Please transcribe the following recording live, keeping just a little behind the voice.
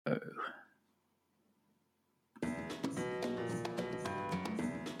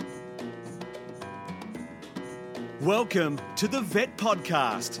Welcome to the Vet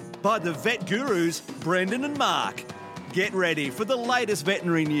Podcast by the Vet Gurus, Brendan and Mark. Get ready for the latest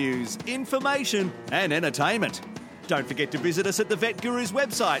veterinary news, information and entertainment. Don't forget to visit us at the Vet Gurus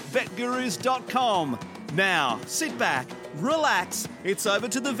website, vetgurus.com. Now, sit back, relax. It's over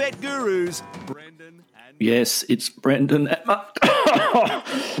to the Vet Gurus, Brendan and... Yes, it's Brendan and Mark.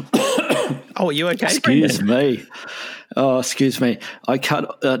 Oh, are you okay? Excuse me. Oh, excuse me. I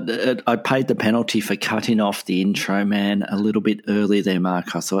paid the penalty for cutting off the intro, man, a little bit early there,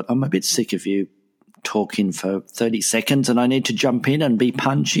 Mark. I thought, I'm a bit sick of you talking for 30 seconds and I need to jump in and be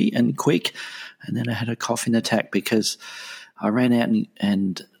punchy and quick. And then I had a coughing attack because I ran out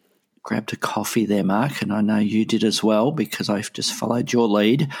and grabbed a coffee there, Mark, and I know you did as well because I've just followed your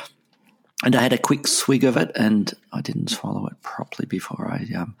lead. And I had a quick swig of it and I didn't swallow it properly before I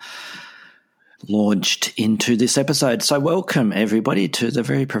launched into this episode. So welcome, everybody, to the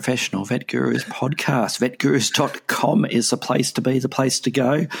very professional Vet Gurus podcast. Vetgurus.com is the place to be, the place to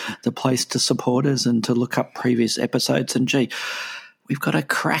go, the place to support us and to look up previous episodes. And, gee, we've got a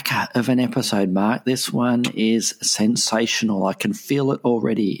cracker of an episode, Mark. This one is sensational. I can feel it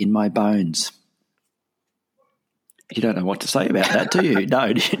already in my bones. You don't know what to say about that, do you? No,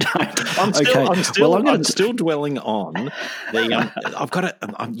 you don't. I'm still dwelling on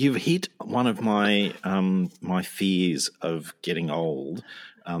the. You've hit one of my my fears of getting old.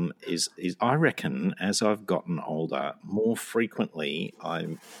 Is I reckon as I've gotten older, more frequently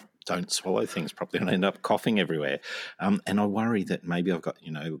I don't swallow things properly and I end up coughing everywhere. And I worry that maybe I've got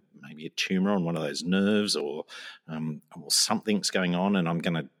maybe a tumour on one of those nerves or something's going on, and I'm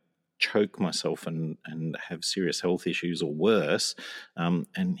going to choke myself and have serious health issues or worse.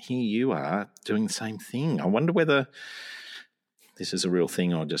 And here you are doing the same thing. I wonder whether this is a real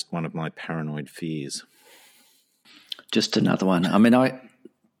thing or just one of my paranoid fears. Just another one. I mean,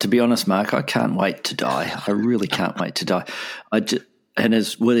 to be honest, Mark, I can't wait to die. I really can't wait to die. And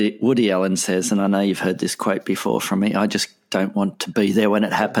as Woody Allen says, and I know you've heard this quote before from me, I just don't want to be there when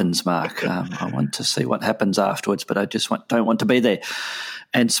it happens, Mark. I want to see what happens afterwards, but I just don't want to be there.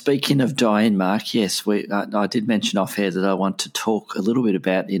 And speaking of dying, Mark, yes, I did mention off air that I want to talk a little bit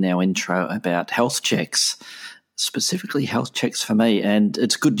about in our intro about health checks, specifically health checks for me. And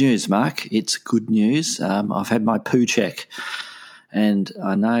it's good news, Mark. It's good news. I've had my poo check. And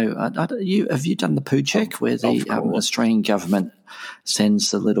I know, have you done the poo check where the Australian government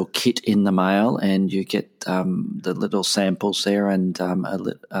sends the little kit in the mail and you get the little samples there and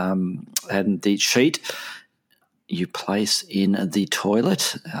the sheet you place in the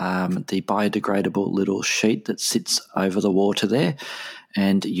toilet, the biodegradable little sheet that sits over the water there,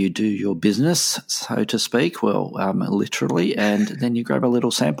 and you do your business, so to speak, literally, and then you grab a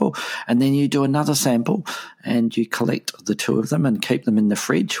little sample, and then you do another sample, and you collect the two of them and keep them in the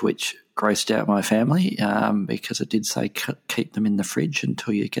fridge, which grossed out my family because it did say keep them in the fridge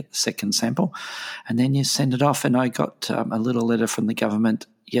until you get the second sample, and then you send it off. And I got a little letter from the government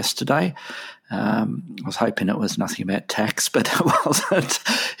yesterday. I was hoping it was nothing about tax, but it wasn't.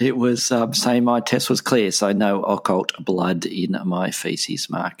 It was saying my test was clear, so no occult blood in my faeces,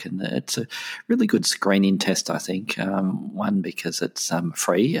 Mark. And it's a really good screening test, I think. One, because it's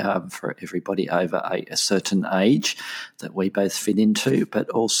free for everybody over a certain age that we both fit into, but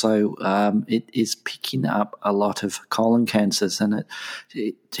also it is picking up a lot of colon cancers. And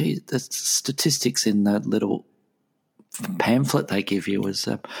the statistics in the little pamphlet they give you was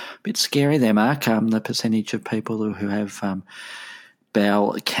a bit scary there, Mark, the percentage of people who have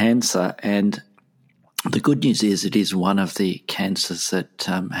bowel cancer. And the good news is it is one of the cancers that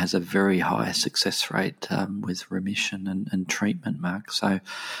has a very high success rate with remission and treatment, Mark. So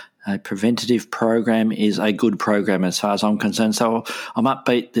a preventative program is a good program as far as I'm concerned. So I'm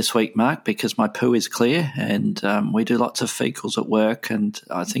upbeat this week, Mark, because my poo is clear and we do lots of fecals at work, and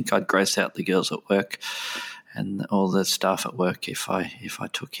I think I'd gross out the girls at work and all the staff at work if I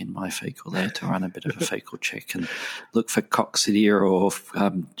took in my fecal there to run a bit of a fecal check and look for coccidia or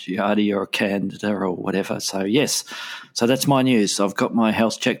Giardia or Candida or whatever. So, yes, so that's my news. I've got my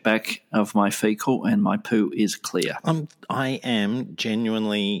health check back of my fecal and my poo is clear. I am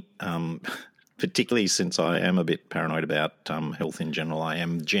genuinely, particularly since I am a bit paranoid about health in general, I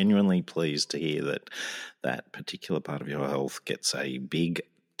am genuinely pleased to hear that particular part of your health gets a big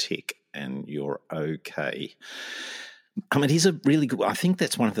tick and you're okay. It is a really good, I think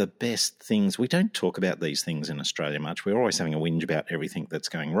that's one of the best things. We don't talk about these things in Australia much. We're always having a whinge about everything that's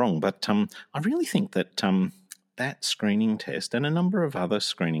going wrong. But I really think that that screening test and a number of other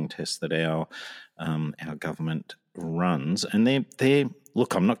screening tests that our government runs, and they're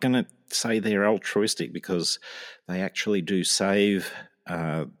look, I'm not going to say they're altruistic because they actually do save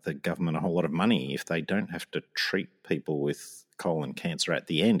the government a whole lot of money if they don't have to treat people with colon cancer at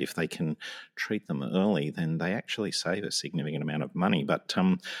the end. If they can treat them early, then they actually save a significant amount of money. But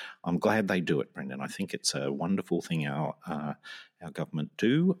I'm glad they do it, Brendan. I think it's a wonderful thing our government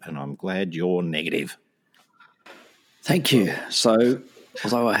do, and I'm glad you're negative. Thank you. So,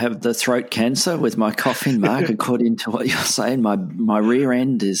 although I have the throat cancer with my cough-in, Mark, according to what you're saying, my rear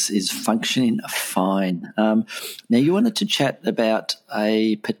end is functioning fine. Now, you wanted to chat about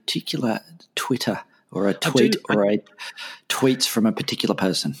a particular Twitter or a tweet tweets from a particular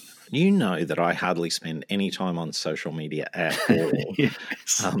person. You know that I hardly spend any time on social media at all.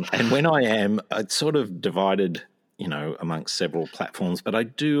 Yes. And when I am, it's sort of divided, amongst several platforms, but I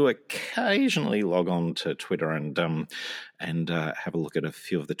do occasionally log on to Twitter and have a look at a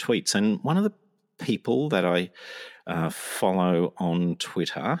few of the tweets. And one of the people that I follow on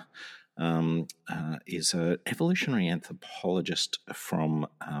Twitter is an evolutionary anthropologist from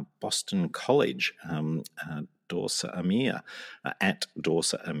Boston College, Dorsa Amir, at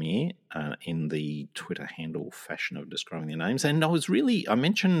Dorsa Amir, in the Twitter handle fashion of describing their names. And I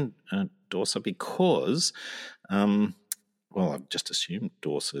mentioned Dorsa because, I've just assumed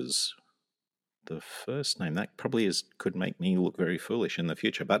Dorsa's the first name. That probably could make me look very foolish in the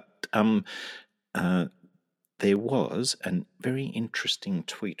future. But there was a very interesting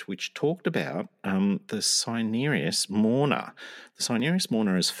tweet which talked about the Cinereus Mourner. The Cinereus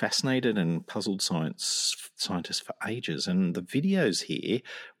Mourner has fascinated and puzzled scientists for ages, and the videos here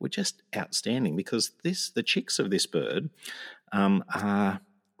were just outstanding because the chicks of this bird are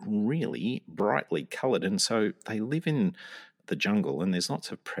really brightly coloured, and so they live in the jungle and there's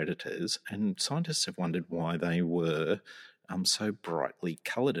lots of predators, and scientists have wondered why they were so brightly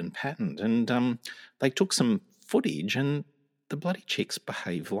coloured and patterned. And they took some footage, and the bloody chicks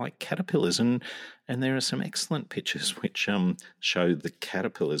behave like caterpillars, and there are some excellent pictures which show the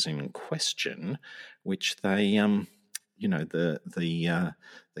caterpillars in question, which they the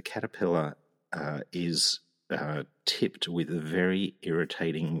caterpillar is tipped with very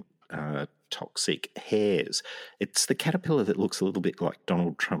irritating toxic hairs. It's the caterpillar that looks a little bit like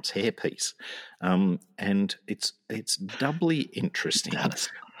Donald Trump's hairpiece, and it's doubly interesting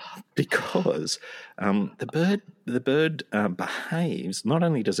because the bird behaves. Not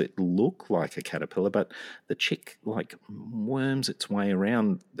only does it look like a caterpillar, but the chick worms its way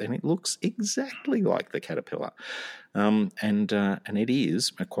around, and it looks exactly like the caterpillar. And it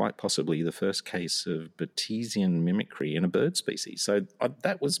is quite possibly the first case of Batesian mimicry in a bird species. So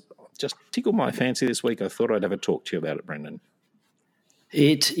that was just tickled my fancy this week. I thought I'd have a talk to you about it, Brendan.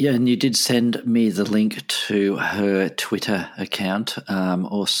 And you did send me the link to her Twitter account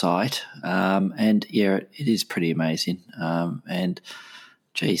or site, and it is pretty amazing. And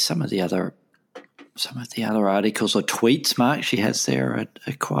some of the other articles or tweets, Mark, she has there are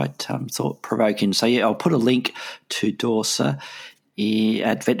quite thought provoking. So I'll put a link to Dorsa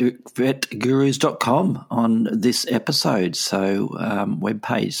at vetgurus.com on this episode,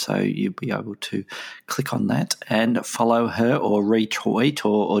 webpage. So you'll be able to click on that and follow her or retweet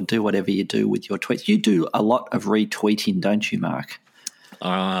or do whatever you do with your tweets. You do a lot of retweeting, don't you, Mark?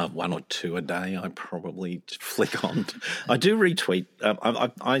 One or two a day I probably flick on. I do retweet.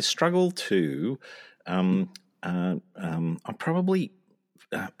 I struggle to I probably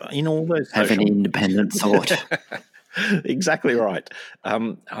in all those have an independent thought. Exactly right.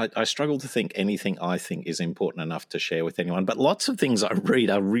 I struggle to think anything I think is important enough to share with anyone, but lots of things I read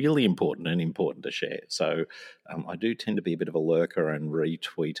are really important to share. So I do tend to be a bit of a lurker and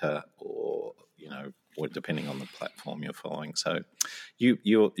retweeter, or depending on the platform you're following. So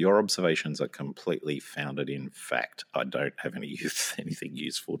your observations are completely founded in fact. I don't have anything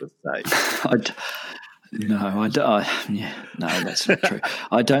useful to say. No, that's not true.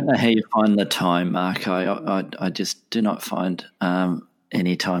 I don't know how you find the time, Mark. I just do not find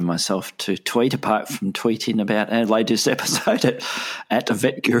any time myself to tweet, apart from tweeting about our latest episode at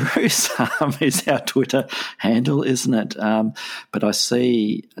Vet Gurus is our Twitter handle, isn't it? But I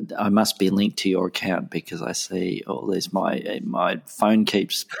see I must be linked to your account because I see all this. My phone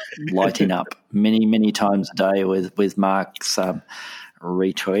keeps lighting up many times a day with Mark's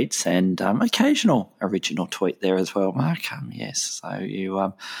retweets and occasional original tweet there as well, Mark. Yes, so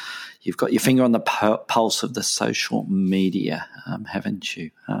you've got your finger on the pulse of the social media, haven't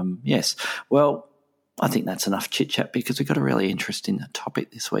you? Yes. Well, I think that's enough chit chat because we've got a really interesting topic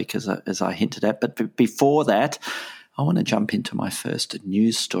this week, as I hinted at. But before that, I want to jump into my first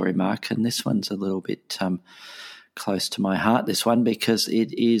news story, Mark, and this one's a little bit close to my heart, this one, because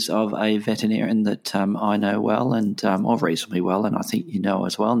it is of a veterinarian that I know well or reasonably well, and I think you know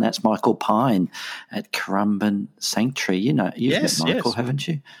as well, and that's Michael Pine at Currumbin Sanctuary. You've met Michael, haven't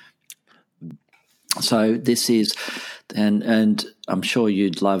you? So this is, and I'm sure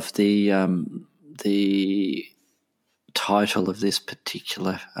you'd love the title of this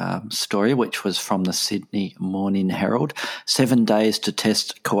particular story, which was from the Sydney Morning Herald: 7 days to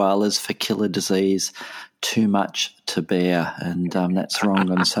test koalas for killer disease, too much to bear. And that's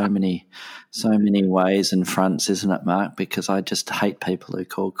wrong on so many ways and fronts, isn't it, Mark? Because I just hate people who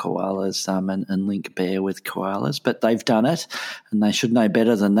call koalas and link bear with koalas. But they've done it, and they should know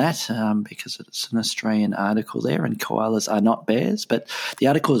better than that, because it's an Australian article there, and koalas are not bears. But the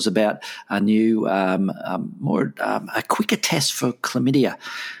article is about a new, a quicker test for chlamydia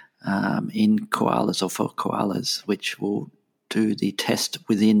in koalas, or for koalas, which will do the test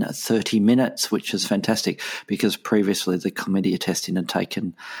within 30 minutes, which is fantastic, because previously the chlamydia testing had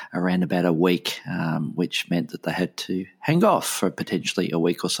taken around about a week, which meant that they had to hang off for potentially a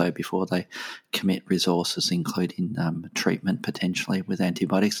week or so before they commit resources, including treatment potentially with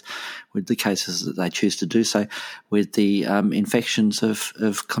antibiotics, with the cases that they choose to do so with the infections of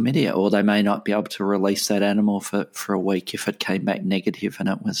chlamydia, or they may not be able to release that animal for a week if it came back negative and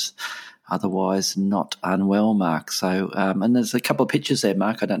it was otherwise not unwell, Mark. So, and there's a couple of pictures there,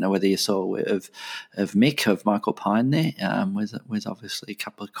 Mark. I don't know whether you saw of Mick, of Michael Pine there, with obviously a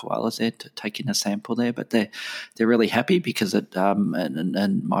couple of koalas there taking a sample there, but they're really happy because it,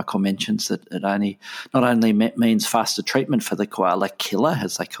 and Michael mentions that it not only means faster treatment for the koala killer,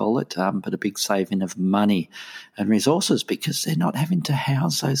 as they call it, but a big saving of money and resources, because they're not having to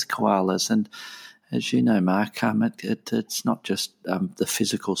house those koalas. And as you know, Mark, it's not just the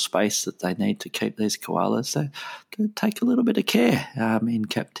physical space that they need to keep these koalas. They take a little bit of care in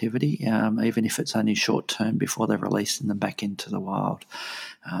captivity, even if it's only short term before they're releasing them back into the wild.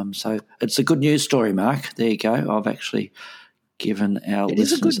 So it's a good news story, Mark. There you go. I've actually given our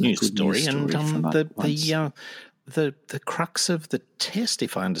listeners a good news story, and the crux of the test,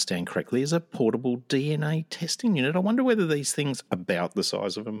 if I understand correctly, is a portable DNA testing unit. I wonder whether these things, about the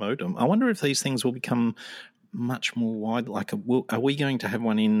size of a modem, I wonder if these things will become much more wide. Are we going to have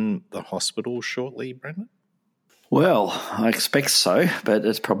one in the hospital shortly, Brendan? Well, I expect so, but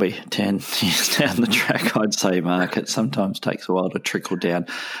it's probably 10 years down the track, I'd say, Mark. It sometimes takes a while to trickle down.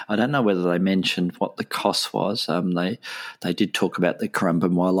 I don't know whether they mentioned what the cost was. They did talk about the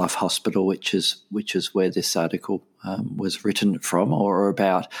Currumbin Wildlife Hospital, which is where this article was written from, or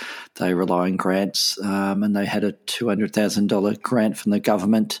about. They rely on grants, and they had a $200,000 grant from the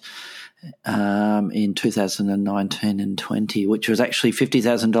government in 2019 and 20, which was actually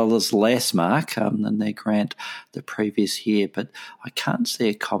 $50,000 less, Mark, than their grant the previous year. But I can't see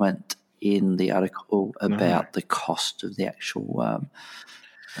a comment in the article about the cost of the actual.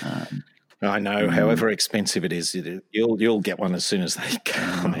 I know. However expensive it is, you'll get one as soon as they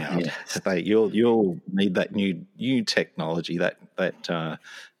come out. Yes. You'll need that new technology, that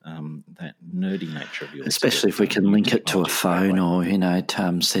nerdy nature of yours. Especially if we can link it to a phone, or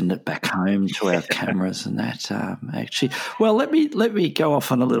send it back home to our cameras and that. Actually, well, let me go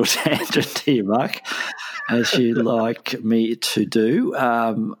off on a little tangent here, Mark, as you like me to do.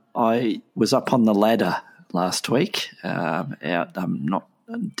 I was up on the ladder last week. I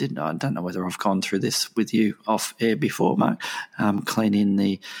don't know whether I've gone through this with you off air before, Mark. Cleaning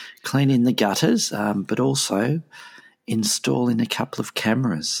the gutters, but also installing a couple of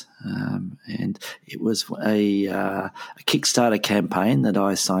cameras, and it was a Kickstarter campaign that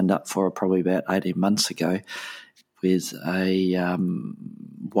I signed up for probably about 18 months ago, with a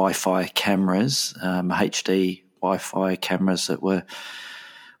Wi-Fi cameras, HD Wi-Fi cameras that were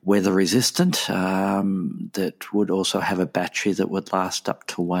weather resistant, that would also have a battery that would last up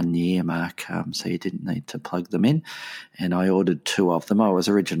to 1 year, Mark, so you didn't need to plug them in. And I ordered 2 of them. I was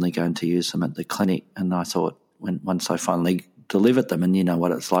originally going to use them at the clinic, and I thought, once I finally delivered them, and you know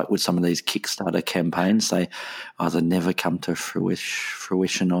what it's like with some of these Kickstarter campaigns, they either never come to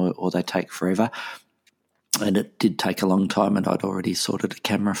fruition or they take forever. And it did take a long time, and I'd already sorted a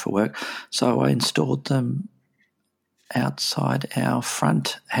camera for work. So I installed them outside our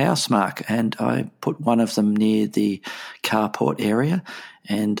front house, Mark, and I put one of them near the carport area,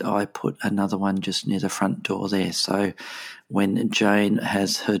 and I put another one just near the front door there. So when Jane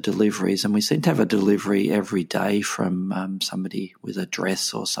has her deliveries, and we seem to have a delivery every day from somebody with a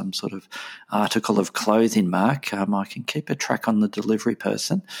dress or some sort of article of clothing, Mark, I can keep a track on the delivery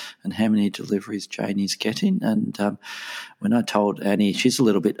person and how many deliveries Jane is getting. And when I told Annie, she's a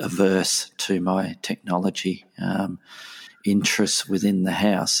little bit averse to my technology interests within the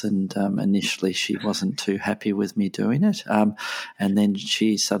house. And initially she wasn't too happy with me doing it. And then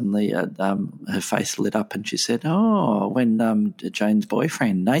she suddenly, her face lit up and she said, "Oh, when Jane's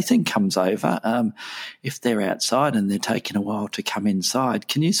boyfriend Nathan comes over, if they're outside and they're taking a while to come inside,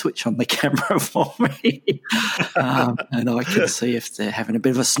 can you switch on the camera for me?" And I can see if they're having a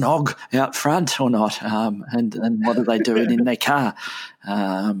bit of a snog out front or not, and what are they doing in their car.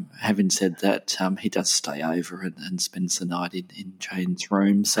 Having said that, he does stay over and spends the night in Jane's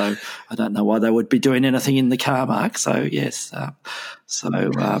room, so I don't know why they would be doing anything in the car, Mark. So yes, so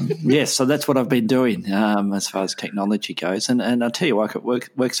that's what I've been doing as far as technology goes, and I tell you what, it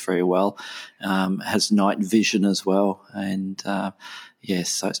works very well. Has night vision as well, and yes,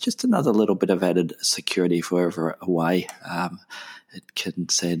 so it's just another little bit of added security if we're ever away. It can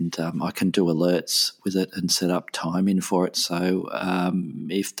send, I can do alerts with it and set up timing for it. So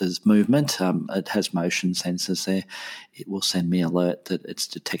if there's movement, it has motion sensors there. It will send me alert that it's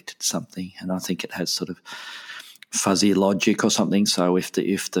detected something, and I think it has sort of fuzzy logic or something. So if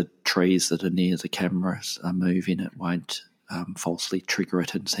the trees that are near the cameras are moving, it won't falsely trigger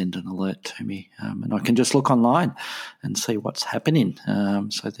it and send an alert to me. And I can just look online and see what's happening.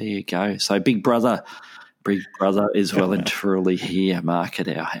 So there you go. So Big Brother is well and truly here, Mark, at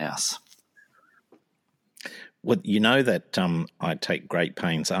our house. Well, you know that I take great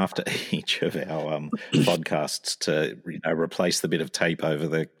pains after each of our podcasts to replace the bit of tape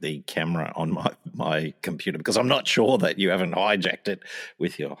over the camera on my computer, because I'm not sure that you haven't hijacked it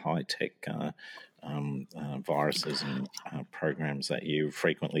with your high-tech viruses and programs that you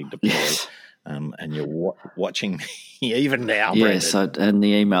frequently deploy. Yes. And you're watching me even now, yes, Brendan. And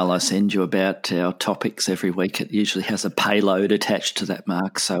the email I send you about our topics every week, it usually has a payload attached to that,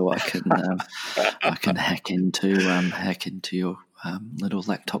 Mark, so I can hack into your little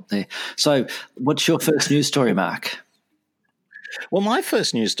laptop there. So, what's your first news story, Mark? Well, my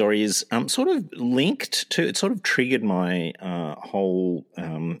first news story is sort of linked to. It sort of triggered my whole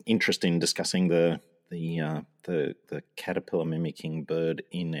interest in discussing the caterpillar mimicking bird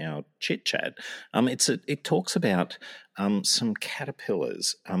in our chit chat. It talks about some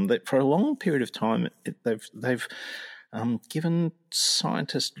caterpillars that for a long period of time they've given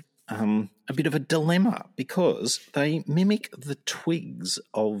scientists a bit of a dilemma, because they mimic the twigs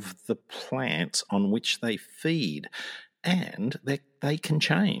of the plants on which they feed. And they can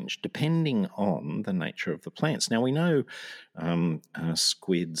change depending on the nature of the plants. Now, we know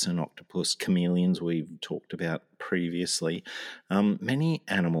squids and octopus, chameleons we've talked about previously. Many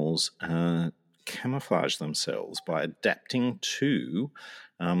animals camouflage themselves by adapting to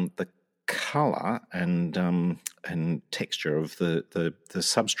the colour and texture of the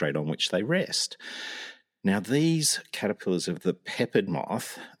substrate on which they rest. Now, these caterpillars of the peppered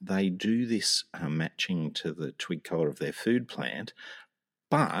moth, they do this matching to the twig colour of their food plant,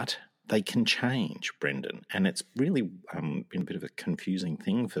 but they can change, Brendan. And it's really been a bit of a confusing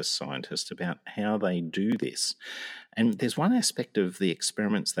thing for scientists about how they do this. And there's one aspect of the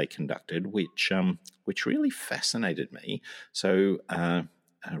experiments they conducted which really fascinated me. So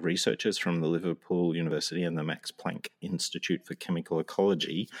researchers from the Liverpool University and the Max Planck Institute for Chemical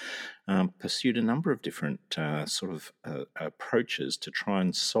Ecology pursued a number of different approaches to try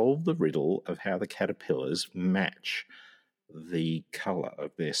and solve the riddle of how the caterpillars match the colour of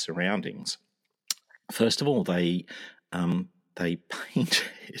their surroundings. First of all, they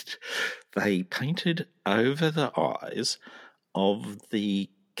painted over the eyes of the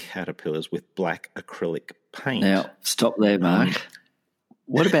caterpillars with black acrylic paint. Now, stop there, Mark.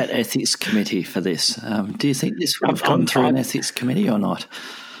 What about ethics committee for this? Do you think this would have gone through an ethics committee or not?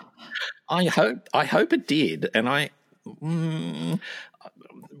 I hope it did, and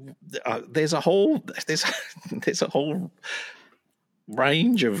there's a whole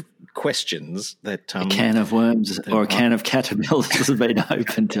range of questions that a can of worms or a can of caterpillars has been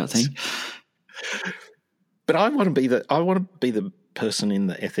opened, I think. But I want to be the person in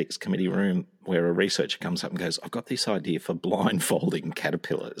the ethics committee room where a researcher comes up and goes, "I've got this idea for blindfolding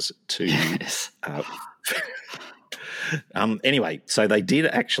caterpillars to." Yes. Anyway, so they did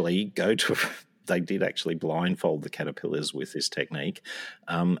actually blindfold the caterpillars with this technique,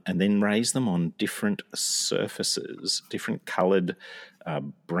 and then raise them on different surfaces, different coloured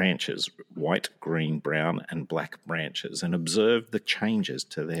branches, white, green, brown, and black branches, and observe the changes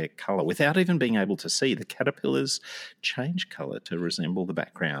to their colour without even being able to see. The caterpillars change colour to resemble the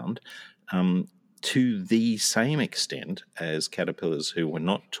background to the same extent as caterpillars who were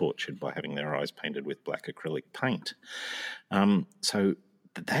not tortured by having their eyes painted with black acrylic paint. So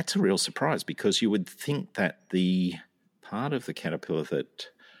that's a real surprise, because you would think that the part of the caterpillar that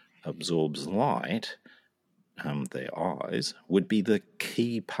absorbs light their eyes would be the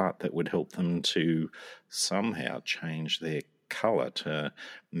key part that would help them to somehow change their colour to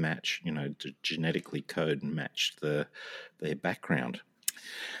match, to genetically code and match their background.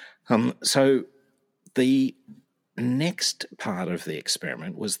 So the next part of the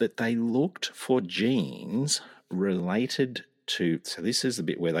experiment was that they looked for genes related to, so this is the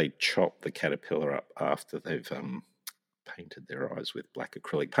bit where they chop the caterpillar up after they've painted their eyes with black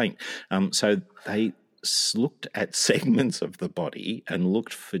acrylic paint. So they looked at segments of the body and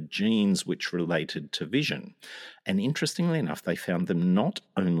looked for genes which related to vision. And interestingly enough, they found them not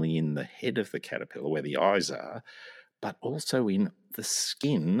only in the head of the caterpillar where the eyes are, but also in the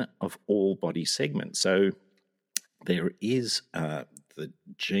skin of all body segments. So there is the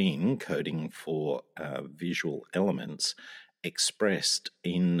gene coding for visual elements expressed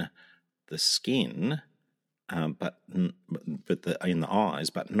in the skin, but in the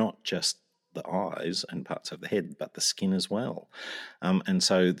eyes, but not just the eyes and parts of the head, but the skin as well. And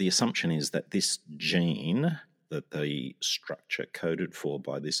so the assumption is that this gene, that the structure coded for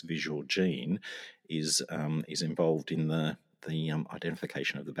by this visual gene, is involved in the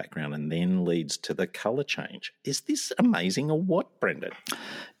identification of the background and then leads to the colour change. Is this amazing or what, Brendan?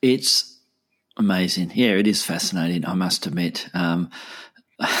 It's amazing. Yeah, it is fascinating, I must admit.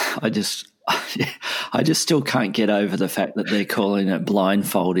 I just still can't get over the fact that they're calling it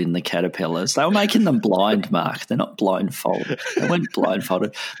blindfolding the caterpillars. They were making them blind, Mark. They're not blindfolded. They weren't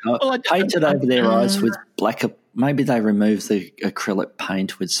blindfolded. They painted over their eyes with black. Maybe they removed the acrylic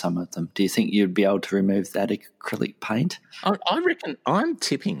paint with some of them. Do you think you'd be able to remove that acrylic paint? I reckon, I'm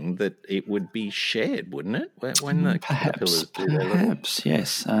tipping that it would be shared, wouldn't it? When the caterpillars do their little... Perhaps,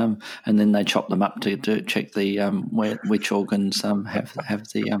 yes. And then they chop them up to check the which organs have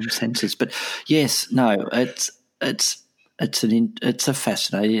the sensors. But yes, no, it's a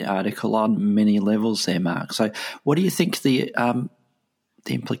fascinating article on many levels there, Mark. So, what do you think the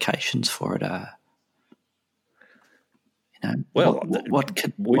implications for it are? Well,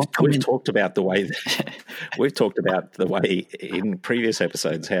 we've talked about the way we've talked about the way in previous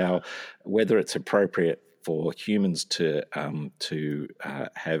episodes how whether it's appropriate for humans to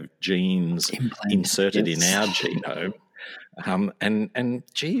have genes inserted in our genome, and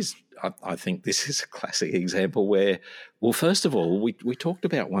geez, I think this is a classic example where, well, first of all, we talked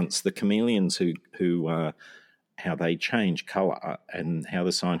about once the chameleons who how they change colour and how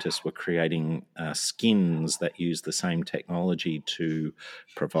the scientists were creating skins that use the same technology to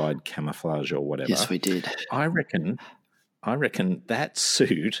provide camouflage or whatever. Yes, we did. I reckon that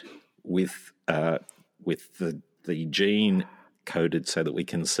suit with the gene coded so that we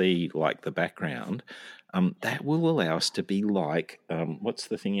can see like the background, that will allow us to be like what's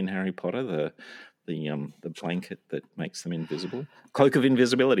the thing in Harry Potter, the blanket that makes them invisible? Cloak of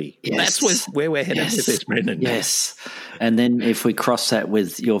invisibility. Yes. That's where we're headed with this, Brendan. Yes. And then if we cross that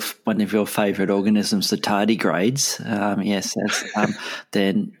with one of your favourite organisms, the tardigrades,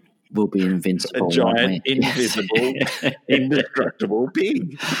 then we'll be invincible. A giant, invisible, indestructible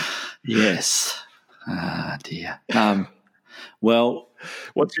pig. Yes. Ah, dear. Well,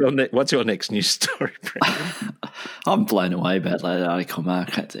 what's your next news story, Brendan? I'm blown away about that article,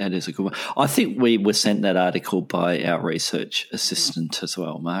 Mark. That is a good one. I think we were sent that article by our research assistant as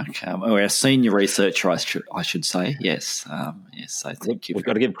well, Mark, or our senior researcher, I should say. Yes, yes. So thank you. We've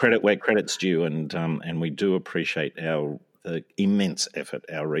got to give credit where credit's due, and we do appreciate the immense effort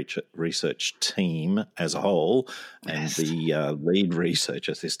our research team as a whole and the lead research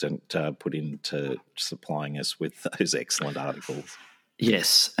assistant put into supplying us with those excellent articles.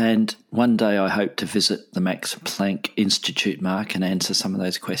 Yes, and one day I hope to visit the Max Planck Institute, Mark, and answer some of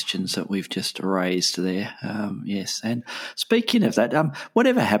those questions that we've just raised there. Yes, and speaking of that,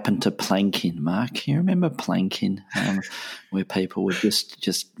 whatever happened to planking, Mark? You remember planking, where people would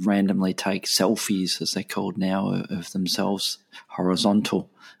just randomly take selfies, as they're called now, of themselves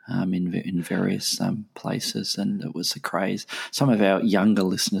horizontal in various places, and it was a craze. Some of our younger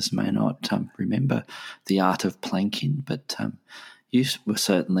listeners may not remember the art of planking, but you were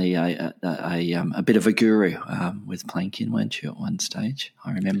certainly a bit of a guru with planking, weren't you, at one stage?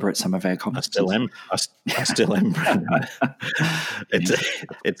 I remember at some of our conferences. I still am.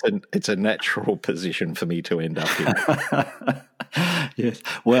 It's a natural position for me to end up in. Yes.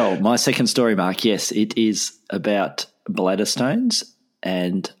 Well, my second story, Mark, yes, it is about bladder stones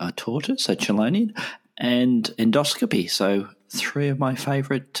and a tortoise, a chelonian, and endoscopy. So three of my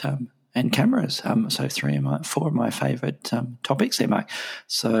favourite and cameras. So four of my favourite topics there, Mike.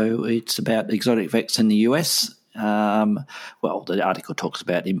 So it's about exotic vets in the US Well, the article talks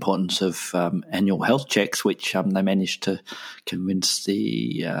about the importance of annual health checks, which they managed to convince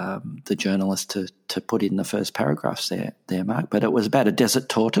the journalist to put in the first paragraphs there, Mark. But it was about a desert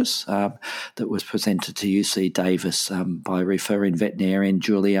tortoise that was presented to UC Davis by referring veterinarian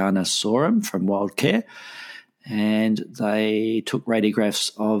Juliana Sorum from Wildcare. And they took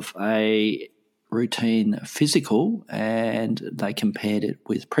radiographs of a routine physical and they compared it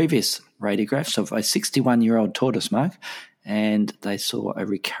with previous radiographs of a 61-year-old tortoise, Mark, and they saw a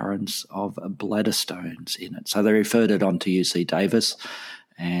recurrence of bladder stones in it. So they referred it on to UC Davis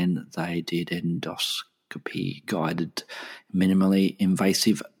and they did endoscopy-guided, minimally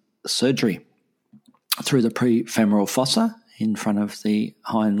invasive surgery through the prefemoral fossa in front of the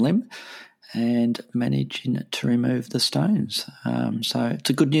hind limb and managing to remove the stones. So it's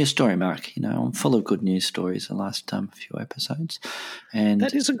a good news story, Mark. You know, I'm full of good news stories the last few episodes. And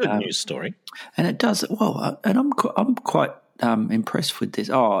that is a good news story. And it does, well, and I'm quite impressed with this.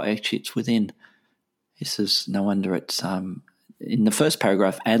 Oh, actually, it's within, this is, no wonder it's, in the first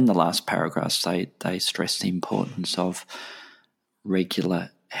paragraph and the last paragraph, they stress the importance of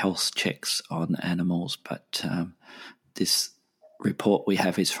regular health checks on animals. But this report we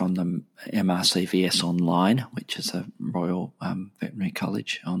have is from the MRCVS online, which is a Royal Veterinary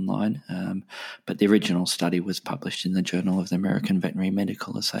College online. But the original study was published in the Journal of the American Veterinary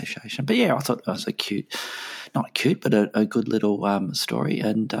Medical Association. But yeah, I thought it was not cute, but a good little story.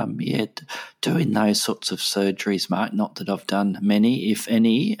 And doing those sorts of surgeries, Mark, not that I've done many, if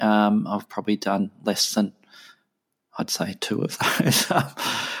any, I've probably done less than, I'd say, 2 of those.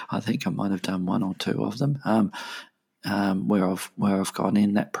 I think I might have done 1 or 2 of them. Where I've gone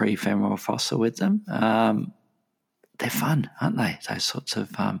in that prefemoral fossa with them. They're fun, aren't they? Those sorts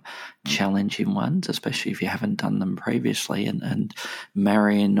of challenging ones, especially if you haven't done them previously, and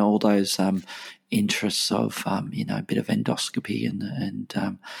marrying all those interests of a bit of endoscopy and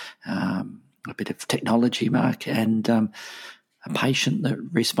a bit of technology, Mark, and a patient that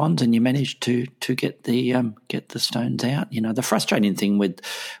responds, and you manage to get the stones out. You know, the frustrating thing with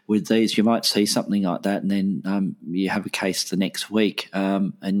these, you might see something like that, and then you have a case the next week,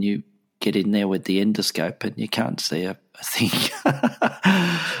 and you get in there with the endoscope, and you can't see a thing.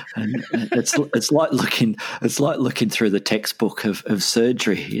 And it's like looking through the textbook of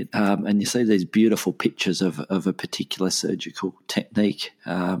surgery, and you see these beautiful pictures of a particular surgical technique.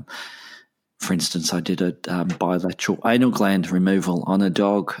 For instance, I did a bilateral anal gland removal on a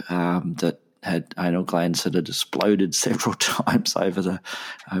dog that had anal glands that had exploded several times over the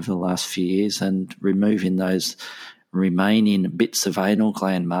last few years, and removing those remaining bits of anal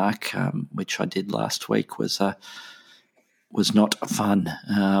gland, Mark, which I did last week, was not fun.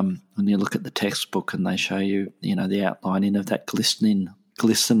 When you look at the textbook and they show you, the outlining of that glistening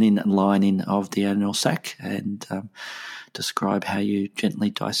lining of the anal sac, and describe how you gently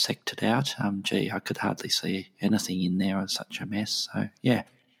dissect it out. I could hardly see anything in there. It was such a mess. So, yeah,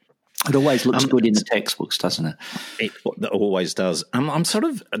 it always looks good in the textbooks, doesn't it? It always does.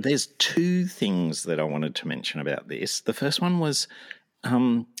 There's 2 things that I wanted to mention about this. The first one was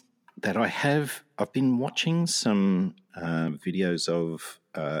that I've been watching some videos of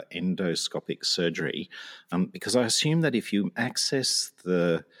endoscopic surgery because I assume that if you access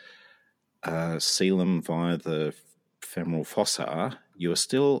the coelom via the femoral fossa, you are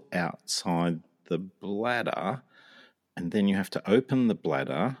still outside the bladder, and then you have to open the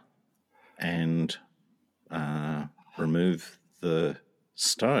bladder and remove the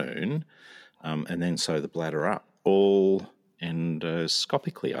stone, and then sew the bladder up, all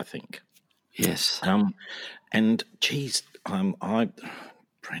endoscopically, I think. Yes. And geez, Brendan,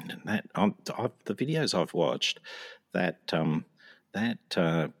 the videos I've watched, that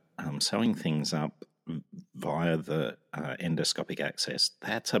sewing things up via the endoscopic access,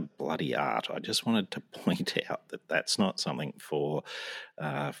 that's a bloody art. I just wanted to point out that that's not something for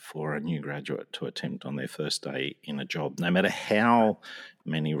a new graduate to attempt on their first day in a job, no matter how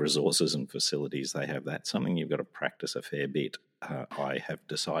many resources and facilities they have. That's something you've got to practice a fair bit, I have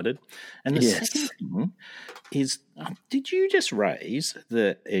decided. And the second thing is, did you just raise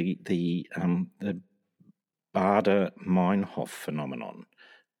the Baader-Meinhof phenomenon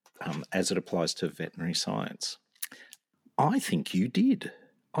as it applies to veterinary science? I think you did.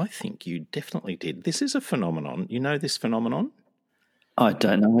 I think you definitely did. This is a phenomenon. You know this phenomenon? I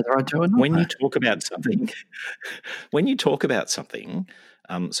don't know whether I do or not. When you talk about something,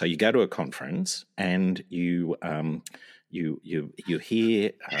 so you go to a conference and you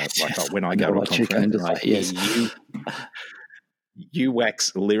hear, like when I go to a conference, you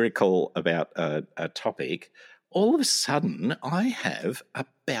wax lyrical about a topic. All of a sudden, I have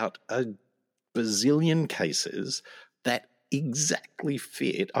about a bazillion cases that exactly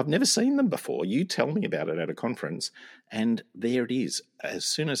fit. I've never seen them before. You tell me about it at a conference, and there it is. As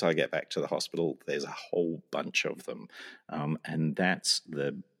soon as I get back to the hospital, there's a whole bunch of them. And that's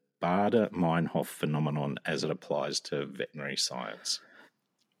the Baader-Meinhof phenomenon as it applies to veterinary science.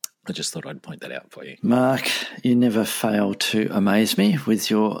 I just thought I'd point that out for you. Mark, you never fail to amaze me with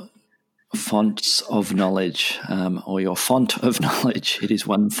your fonts of knowledge, or your font of knowledge. It is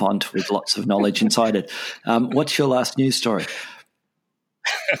one font with lots of knowledge inside it. What's your last news story?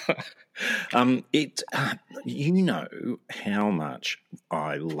 You know how much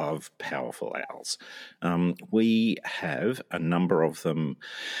I love powerful owls. We have a number of them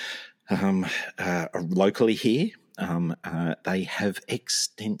locally here. They have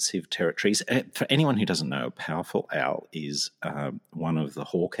extensive territories. For anyone who doesn't know, a powerful owl is one of the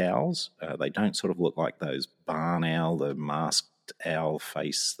hawk owls. They don't sort of look like those barn owl, the masked owl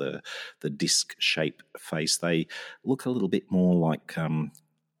face, the disc-shaped face. They look a little bit more like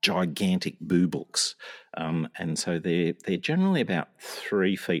gigantic booblocks. And so they're generally about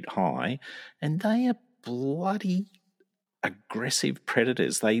 3 feet high, and they are bloody aggressive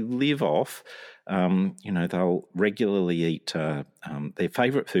predators. They live off, they'll regularly eat, their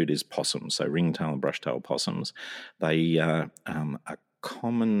favourite food is possums, so ringtail and brushtail possums. They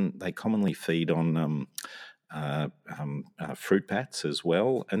commonly feed on fruit bats as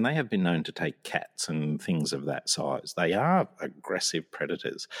well, and they have been known to take cats and things of that size. They are aggressive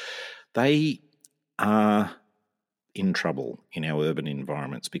predators. They are in trouble in our urban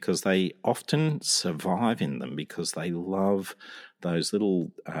environments because they often survive in them because they love those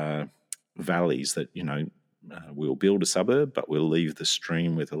little valleys that, we'll build a suburb, but we'll leave the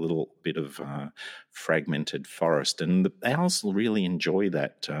stream with a little bit of fragmented forest. And the owls really enjoy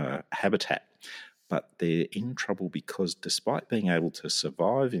that habitat. But they're in trouble because despite being able to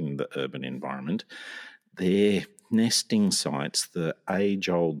survive in the urban environment, their nesting sites, the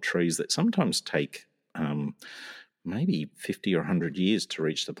age-old trees that sometimes take maybe 50 or 100 years to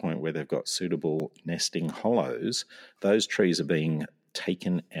reach the point where they've got suitable nesting hollows, those trees are being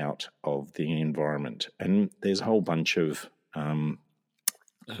taken out of the environment. And there's a whole bunch of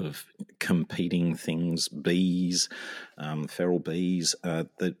competing things, bees, feral bees,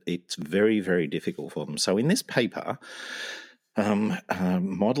 that it's very, very difficult for them. So in this paper,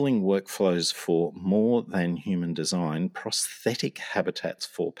 modelling workflows for more than human design prosthetic habitats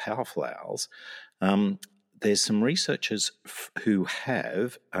for powerful owls, there's some researchers who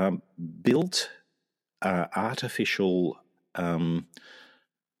have built artificial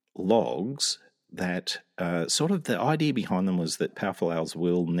logs that sort of the idea behind them was that powerful owls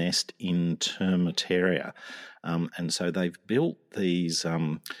will nest in termitaria. And so they've built these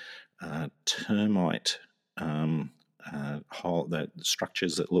termite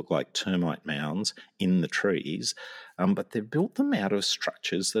structures that look like termite mounds in the trees, but they've built them out of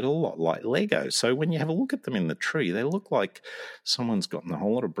structures that are a lot like Lego. So when you have a look at them in the tree, they look like someone's gotten a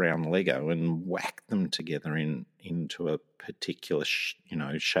whole lot of brown Lego and whacked them together into a particular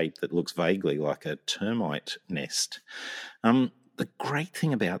shape that looks vaguely like a termite nest. The great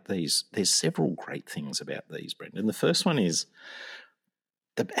thing about these, there's several great things about these, Brendan. The first one is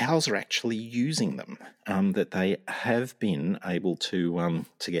the owls are actually using them, that they have been able to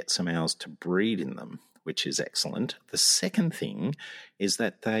get some owls to breed in them, which is excellent. The second thing is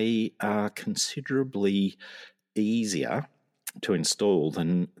that they are considerably easier to install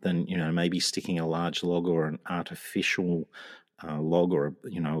than maybe sticking a large log or an artificial log or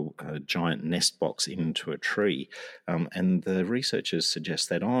a giant nest box into a tree. And the researchers suggest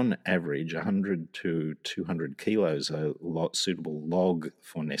that on average 100 to 200 kilos a suitable log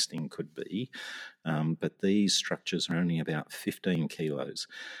for nesting could be, but these structures are only about 15 kilos.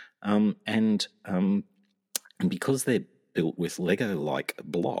 And because they're built with Lego-like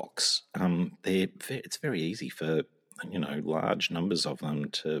blocks, it's very easy for large numbers of them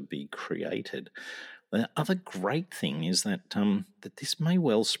to be created. The other great thing is that this may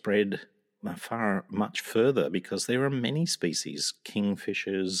well spread much further because there are many species,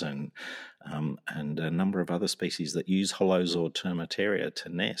 kingfishers and a number of other species that use hollows or termitaria to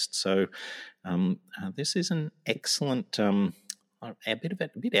nest. So this is an excellent, a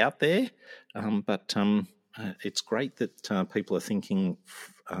bit out there, but it's great that people are thinking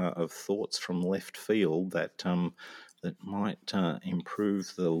of thoughts from left field that might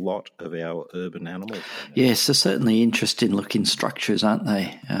improve the lot of our urban animals. Yes, they're certainly interesting looking structures, aren't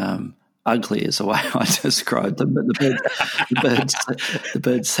they? Ugly is the way I describe them, but the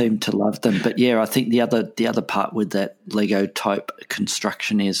birds seem to love them. But yeah, I think the other part with that Lego type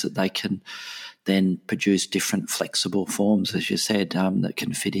construction is that they can then produce different flexible forms, as you said, that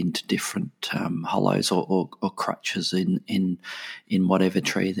can fit into different hollows or crutches in whatever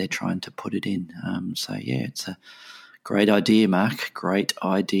tree they're trying to put it in. So it's a great idea, Mark. Great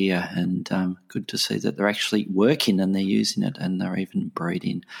idea, and good to see that they're actually working and they're using it, and they're even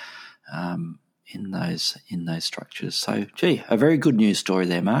breeding in those structures. So, a very good news story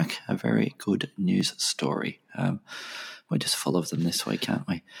there, Mark. A very good news story. We're just full of them this week, aren't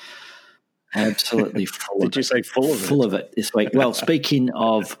we? Absolutely full of it. Did you say full of it? Full of it this week. Well, speaking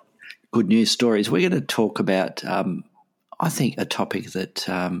of good news stories, we're going to talk about, I think, a topic that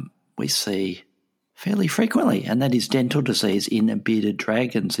we see fairly frequently, and that is dental disease in bearded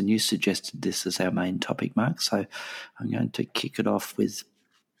dragons. And you suggested this as our main topic, Mark, so I'm going to kick it off with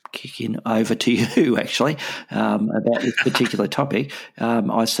kicking over to you, actually, about this particular topic.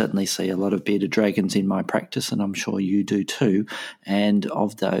 I certainly see a lot of bearded dragons in my practice, and I'm sure you do too. And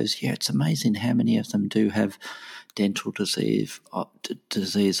of those, it's amazing how many of them do have dental disease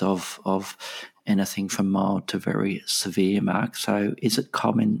of anything from mild to very severe, Mark. So is it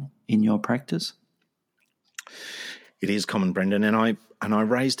common in your practice? It is common, Brendan, and I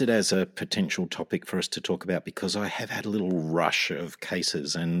raised it as a potential topic for us to talk about because I have had a little rush of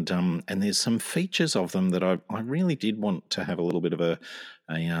cases, and there's some features of them that I really did want to have a little bit of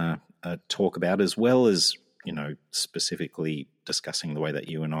a talk about, as well as specifically discussing the way that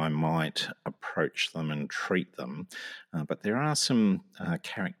you and I might approach them and treat them. But there are some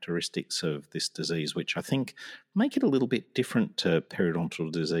characteristics of this disease which I think make it a little bit different to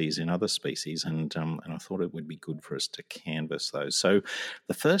periodontal disease in other species, and I thought it would be good for us to canvass those. So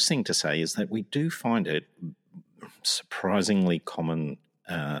the first thing to say is that we do find it surprisingly common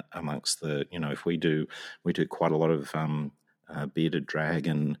amongst the, if we do quite a lot of bearded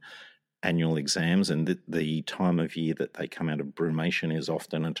dragon annual exams, and the time of year that they come out of brumation is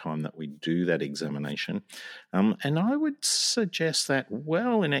often a time that we do that examination. And I would suggest that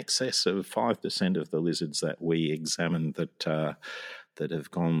well in excess of 5% of the lizards that we examine that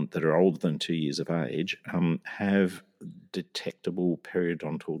are older than 2 years of age have detectable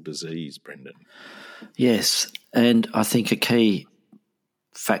periodontal disease, Brendan. Yes, and I think a key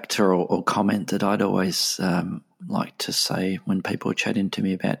factor or comment that I'd always like to say when people are chatting to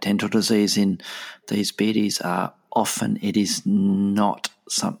me about dental disease in these beardies are often it is not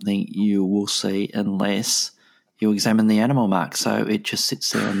something you will see unless you examine the animal, Mark. So it just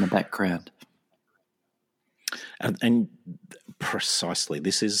sits there in the background. And precisely,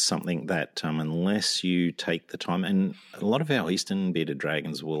 this is something that unless you take the time, and a lot of our eastern bearded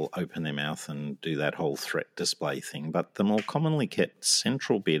dragons will open their mouth and do that whole threat display thing, but the more commonly kept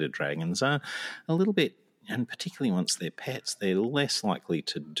central bearded dragons are a little bit, and particularly once they're pets, they're less likely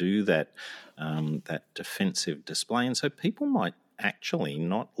to do that defensive display, and so people might actually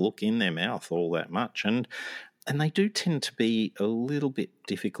not look in their mouth all that much, and they do tend to be a little bit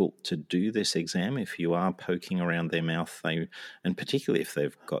difficult to do this exam if you are poking around their mouth. And particularly if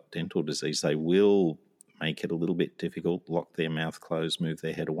they've got dental disease, they will make it a little bit difficult, lock their mouth closed, move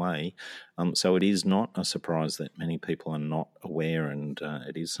their head away. So it is not a surprise that many people are not aware, and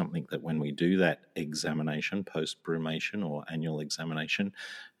it is something that when we do that examination, post-brumation or annual examination,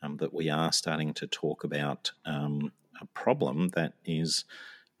 that we are starting to talk about a problem that is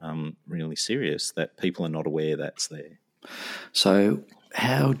really serious, that people are not aware that's there. So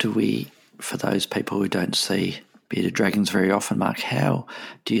how do we, for those people who don't see bearded dragons very often, Mark, how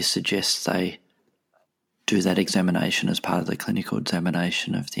do you suggest they do that examination as part of the clinical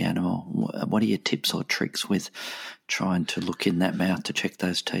examination of the animal? What are your tips or tricks with trying to look in that mouth to check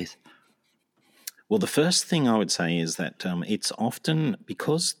those teeth? Well, the first thing I would say is that it's often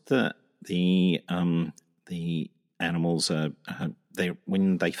because the animals are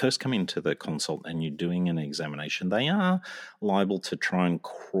when they first come into the consult and you're doing an examination, they are liable to try and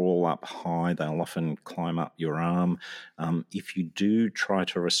crawl up high. They'll often climb up your arm. If you do try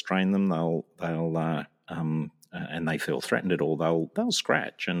to restrain them, they'll and they feel threatened at all, they'll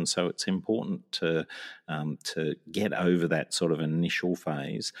scratch. And so it's important to get over that sort of initial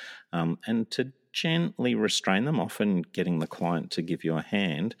phase and to gently restrain them, often getting the client to give you a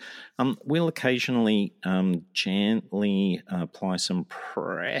hand. We'll occasionally gently apply some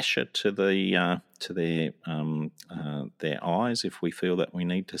pressure to their eyes if we feel that we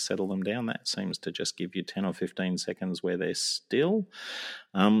need to settle them down. That seems to just give you 10 or 15 seconds where they're still.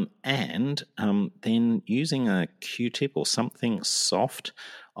 And then using a Q-tip or something soft,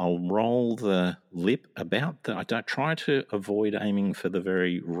 I'll roll the lip about. I don't try to avoid aiming for the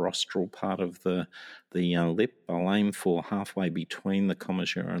very rostral part of the lip. I'll aim for halfway between the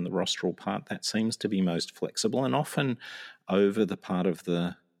commissure and the rostral part. That seems to be most flexible, and often over the part of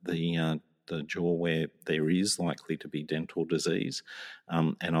the the jaw where there is likely to be dental disease,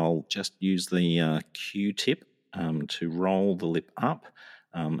 and I'll just use the Q-tip to roll the lip up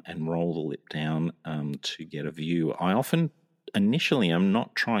and roll the lip down to get a view. I often initially I'm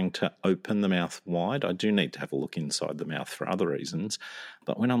not trying to open the mouth wide. I do need to have a look inside the mouth for other reasons.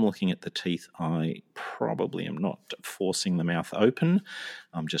 But when I'm looking at the teeth, I probably am not forcing the mouth open.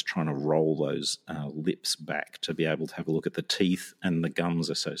 I'm just trying to roll those lips back to be able to have a look at the teeth and the gums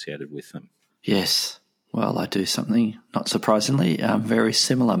associated with them. Yes. Well, I do something, not surprisingly, very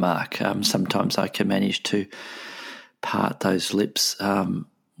similar, Mark. Sometimes I can manage to part those lips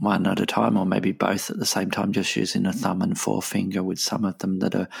one at a time, or maybe both at the same time, just using a thumb and forefinger with some of them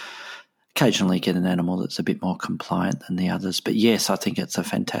that are occasionally get an animal that's a bit more compliant than the others. But yes, I think it's a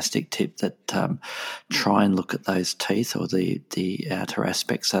fantastic tip that try and look at those teeth or the outer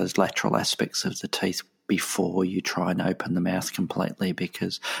aspects, those lateral aspects of the teeth before you try and open the mouth completely,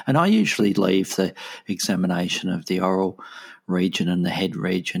 and I usually leave the examination of the oral region and the head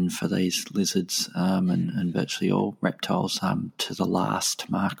region for these lizards and virtually all reptiles to the last,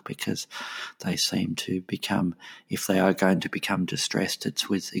 Mark, because they seem to become, if they are going to become distressed, it's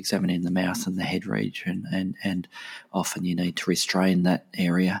with examining the mouth and the head region, and often you need to restrain that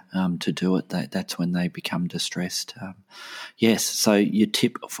area to do it. That's when they become distressed. Yes, so your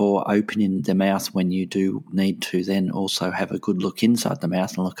tip for opening the mouth when you do need to then also have a good look inside the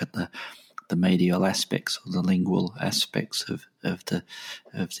mouth and look at the medial aspects or the lingual aspects of the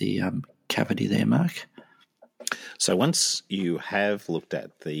cavity there, Mark. So once you have looked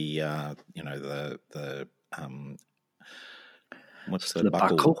at the what's the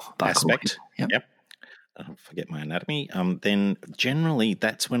buccal aspect? Yep. I forget my anatomy. Then generally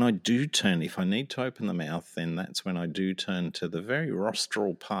that's when I do turn. If I need to open the mouth, then that's when I do turn to the very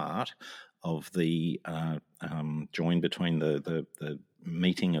rostral part of the join between the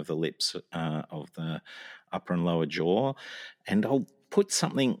meeting of the lips of the upper and lower jaw, and I'll put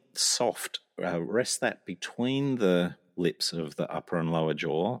something soft, rest that between the lips of the upper and lower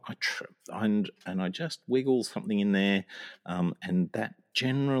jaw. And I just wiggle something in there, and that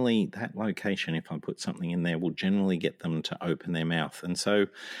location, if I put something in there, will generally get them to open their mouth. And so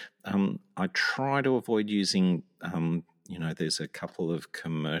I try to avoid using, there's a couple of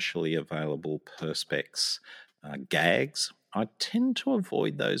commercially available Perspex gags. I tend to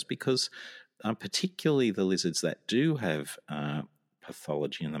avoid those because particularly the lizards that do have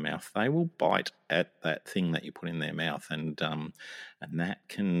pathology in the mouth, they will bite at that thing that you put in their mouth, and that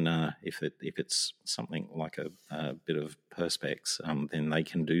can, if it's something like a bit of Perspex, then they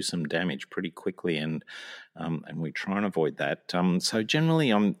can do some damage pretty quickly, and we try and avoid that. So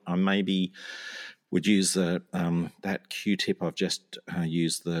generally, I maybe would use that Q-tip. I've just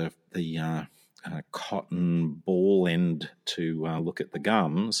used the cotton ball end to look at the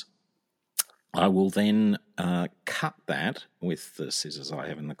gums. I will then cut that with the scissors I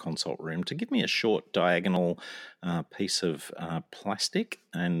have in the consult room to give me a short diagonal piece of plastic,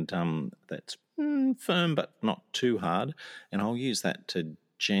 and that's firm but not too hard, and I'll use that to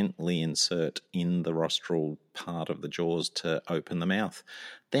gently insert in the rostral part of the jaws to open the mouth.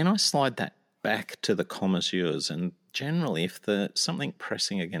 Then I slide that back to the commissures, and generally if there's something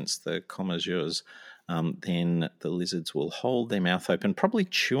pressing against the commissures, then the lizards will hold their mouth open, probably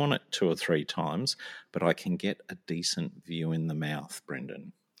chew on it 2 or 3 times, but I can get a decent view in the mouth,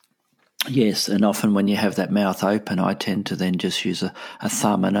 Brendan. Yes, and often when you have that mouth open, I tend to then just use a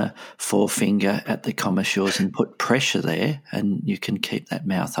thumb and a forefinger at the commissures and put pressure there, and you can keep that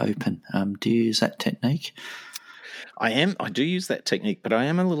mouth open. Do you use that technique? I do use that technique, but I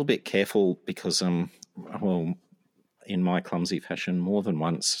am a little bit careful because, in my clumsy fashion, more than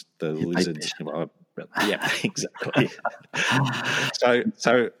once the lizards. Yeah, exactly.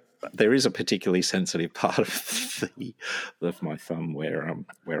 So there is a particularly sensitive part of my thumb where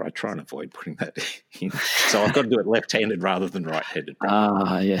I try and avoid putting that in. So I've got to do it left-handed rather than right-handed.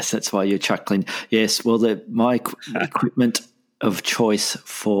 Yes, that's why you're chuckling. Yes, well, my equipment of choice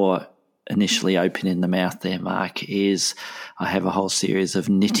for initially opening the mouth there, Mark, is I have a whole series of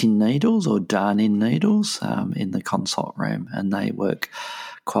knitting needles or darning needles in the consult room, and they work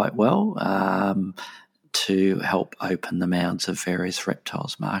quite well to help open the mouths of various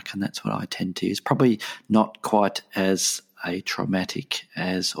reptiles, Mark, and that's what I tend to use. Probably not quite as a traumatic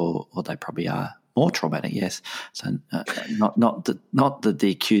as, or they probably are more traumatic, yes. So not that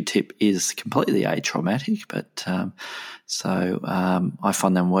the Q-tip is completely atraumatic, but I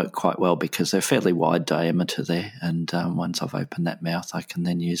find them work quite well because they're fairly wide diameter there, and once I've opened that mouth, I can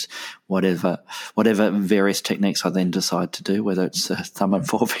then use whatever various techniques I then decide to do, whether it's a thumb and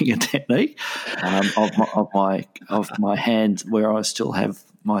forefinger technique of my hand where I still have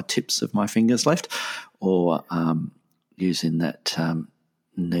my tips of my fingers left, or using that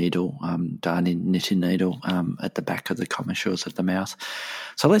needle, darning knitting needle at the back of the commissures of the mouth.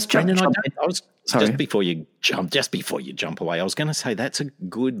 So let's jump. Brendan, just before you jump away, I was going to say that's a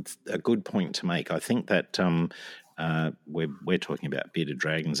good point to make. I think that we're talking about bearded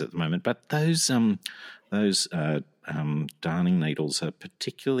dragons at the moment, but those darning needles are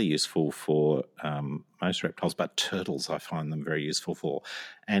particularly useful for most reptiles, but turtles I find them very useful for.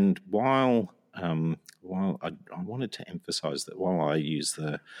 And while I wanted to emphasise that while I use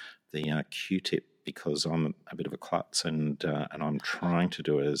the Q-tip because I'm a bit of a klutz and I'm trying to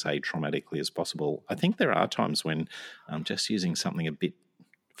do it as atraumatically as possible, I think there are times when just using something a bit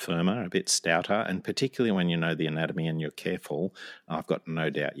firmer, a bit stouter, and particularly when you know the anatomy and you're careful, I've got no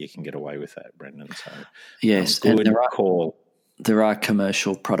doubt you can get away with that, Brendan. So yes, good call. There are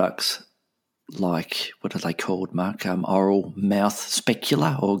commercial products like, what are they called, Mark? Oral mouth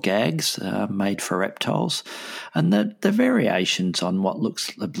specula or gags made for reptiles. And the variations on what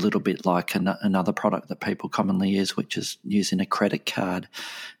looks a little bit like another product that people commonly use, which is using a credit card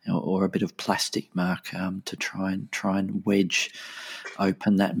or a bit of plastic, Mark, to try and wedge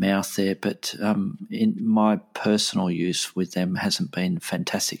open that mouth there. But in my personal use with them hasn't been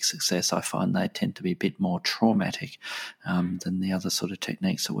fantastic success. I find they tend to be a bit more traumatic than the other sort of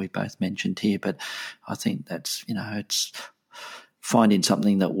techniques that we both mentioned here. But I think that's, it's finding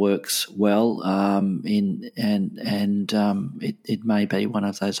something that works well it may be one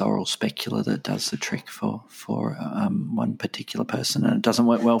of those oral specula that does the trick for one particular person, and it doesn't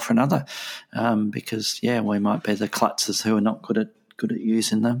work well for another because we might be the klutzes who are not good at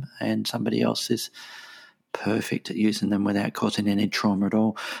using them, and somebody else is perfect at using them without causing any trauma at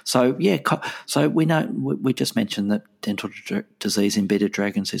all. So so we know, we just mentioned that dental disease in bearded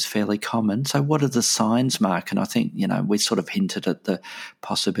dragons is fairly common. So what are the signs, Mark? And I think we sort of hinted at the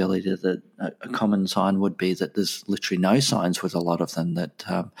possibility that a common sign would be that there's literally no signs with a lot of them, that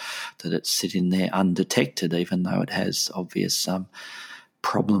it's sitting there undetected, even though it has obvious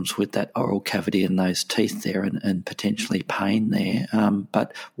problems with that oral cavity and those teeth there, and potentially pain there.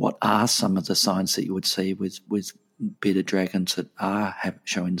 But what are some of the signs that you would see with bearded dragons that are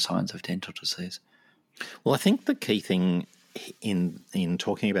showing signs of dental disease? Well, I think the key thing in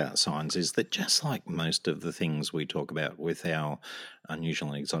talking about signs is that, just like most of the things we talk about with our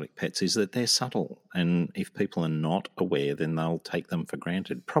unusual and exotic pets, is that they're subtle. And if people are not aware, then they'll take them for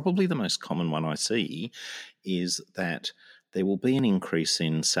granted. Probably the most common one I see is that there will be an increase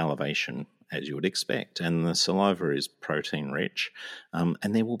in salivation, as you would expect, and the saliva is protein-rich,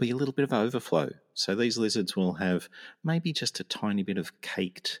 and there will be a little bit of overflow. So these lizards will have maybe just a tiny bit of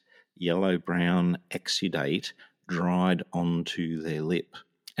caked yellow-brown exudate dried onto their lip.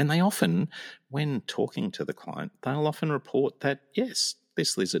 And they often, when talking to the client, they'll often report that, yes,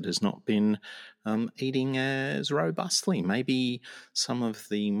 this lizard has not been eating as robustly. Maybe some of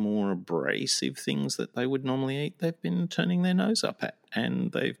the more abrasive things that they would normally eat, they've been turning their nose up at,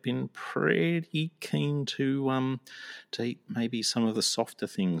 and they've been pretty keen to eat maybe some of the softer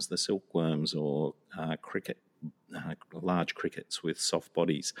things, the silkworms or large crickets with soft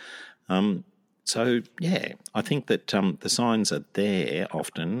bodies. So, I think that the signs are there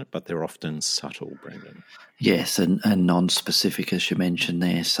often, but they're often subtle, Brendan. Yes, and non-specific, as you mentioned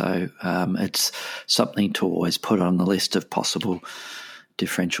there. So it's something to always put on the list of possible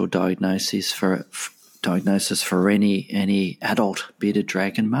differential diagnoses for any adult bearded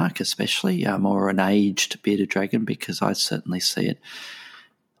dragon, Mark, especially, or an aged bearded dragon, because I certainly see it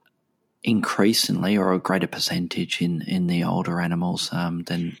increasingly, or a greater percentage in the older animals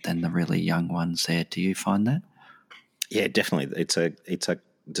than the really young ones there. Do you find that? Yeah, definitely. It's a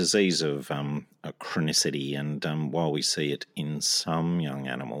disease of chronicity, and while we see it in some young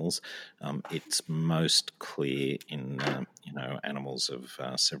animals, it's most clear in animals of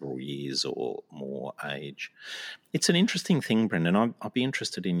several years or more age. It's an interesting thing, Brendan. I'd be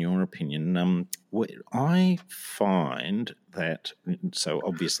interested in your opinion. I find that, so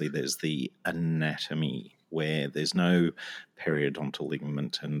obviously there's the anatomy where there's no periodontal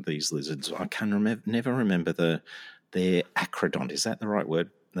ligament, and these lizards, I can never remember their acrodont. Is that the right word?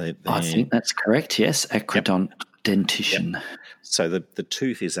 I think that's correct, yes, acrodont dentition. Yep. So the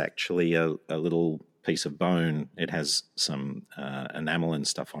tooth is actually a little piece of bone. It has some enamel and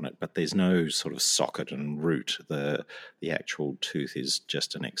stuff on it, but there's no sort of socket and root. The actual tooth is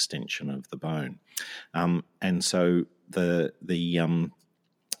just an extension of the bone, and so the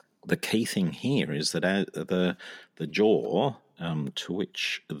key thing here is that the jaw, to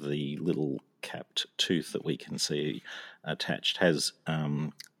which the little capped tooth that we can see attached has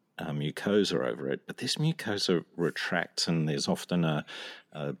mucosa over it, but this mucosa retracts, and there's often a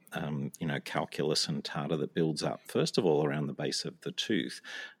calculus and tartar that builds up, first of all around the base of the tooth,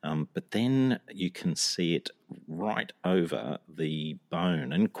 but then you can see it right over the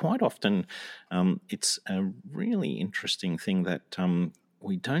bone. And quite often it's a really interesting thing that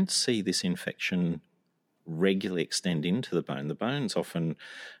we don't see this infection regularly extend into the bone. The bone's often,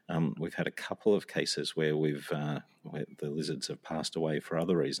 we've had a couple of cases where where the lizards have passed away for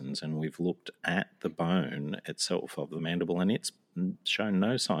other reasons, and we've looked at the bone itself of the mandible, and it's shown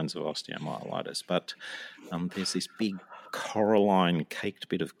no signs of osteomyelitis, but there's this big coralline caked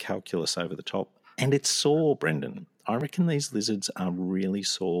bit of calculus over the top, and it's sore, Brendan. I reckon these lizards are really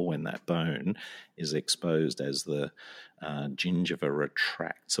sore when that bone is exposed as the gingiva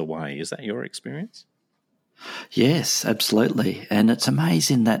retracts away. Is that your experience? Yes, absolutely, and it's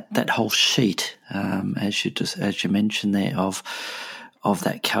amazing that whole sheet, as you mentioned there, of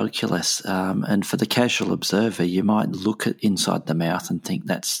that calculus. And for the casual observer, you might look at inside the mouth and think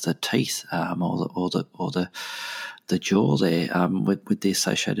that's the teeth, or the jaw there, with the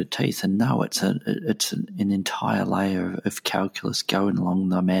associated teeth. And no, it's an entire layer of calculus going along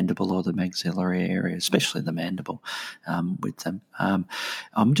the mandible or the maxillary area, especially the mandible, with them.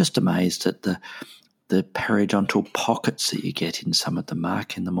 I'm just amazed at the periodontal pockets that you get in some of the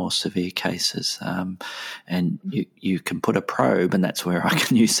mark in the more severe cases. And you can put a probe, and that's where I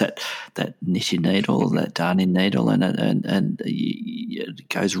can use that knitting needle, that darning needle, and it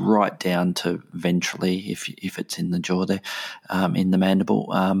goes right down to ventrally if it's in the jaw there, in the mandible,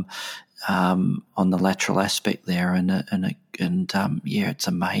 on the lateral aspect there, and it's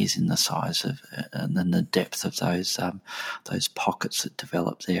amazing the size of and then the depth of those pockets that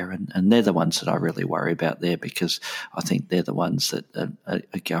develop there, and they're the ones that I really worry about there, because I think they're the ones that are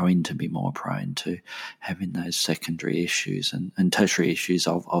going to be more prone to having those secondary issues and tertiary issues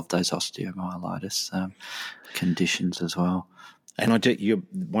of those osteomyelitis conditions as well. And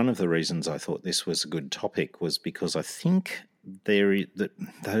one of the reasons I thought this was a good topic was because I think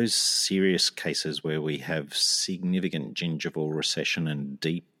those serious cases where we have significant gingival recession and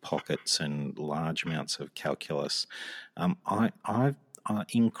deep pockets and large amounts of calculus, I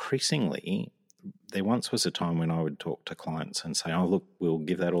increasingly, there once was a time when I would talk to clients and say, "Oh, look, we'll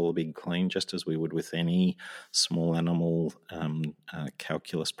give that all a big clean, just as we would with any small animal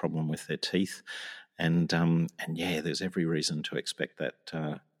calculus problem with their teeth." And yeah, there's every reason to expect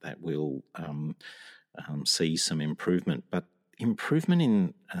that we'll see some improvement, but improvement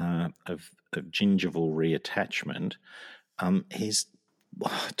in of gingival reattachment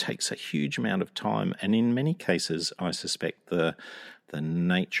takes a huge amount of time, and in many cases, I suspect the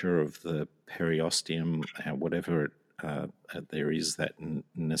nature of the periosteum, whatever there is that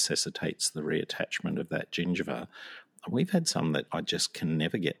necessitates the reattachment of that gingiva. We've had some that I just can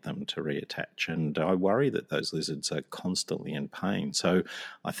never get them to reattach, and I worry that those lizards are constantly in pain. So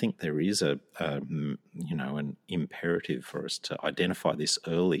I think there is an imperative for us to identify this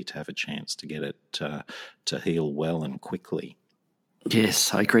early to have a chance to get it to heal well and quickly.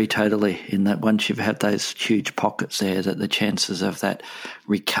 Yes, I agree totally in that once you've had those huge pockets there, that the chances of that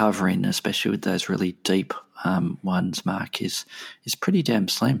recovering, especially with those really deep ones, Mark, is pretty damn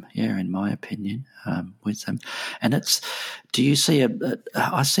slim, yeah, in my opinion, with them. And do you see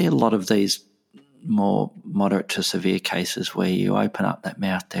I see a lot of these more moderate to severe cases where you open up that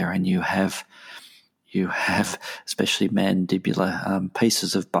mouth there and you have especially mandibular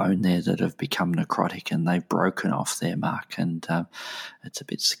pieces of bone there that have become necrotic and they've broken off their mark, and it's a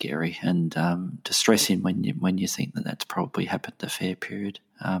bit scary and distressing when you think that that's probably happened a fair period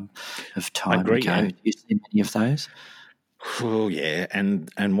of time ago. Do you see many of those? Oh yeah, and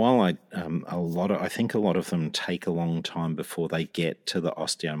while I think a lot of them take a long time before they get to the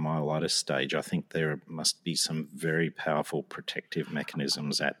osteomyelitis stage. I think there must be some very powerful protective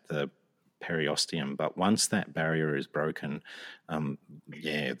mechanisms at the periosteum, but once that barrier is broken,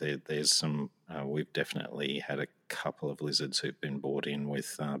 there's some. We've definitely had a couple of lizards who've been brought in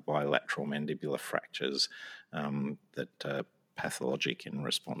with bilateral mandibular fractures that are pathologic in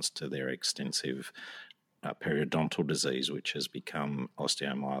response to their extensive periodontal disease, which has become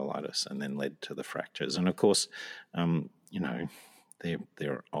osteomyelitis and then led to the fractures. And of course,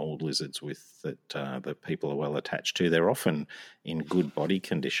 they're old lizards that people are well attached to. They're often in good body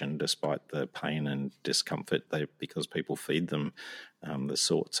condition despite the pain and discomfort because people feed them the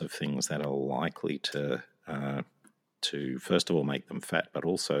sorts of things that are likely to first of all make them fat, but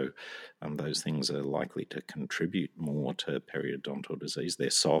also those things are likely to contribute more to periodontal disease.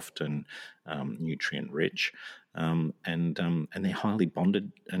 They're soft and nutrient rich, and they're highly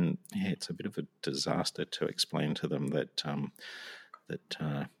bonded. And it's a bit of a disaster to explain to them that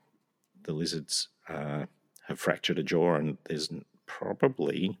the lizards have fractured a jaw, and it's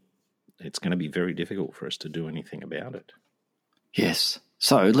going to be very difficult for us to do anything about it. Yes.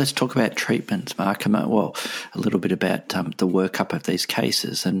 So let's talk about treatments, Mark. Well, a little bit about the workup of these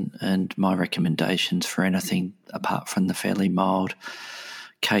cases and my recommendations for anything apart from the fairly mild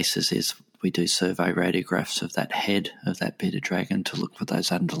cases is we do survey radiographs of that head of that bearded dragon to look for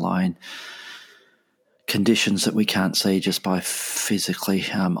those underlying conditions that we can't see just by physically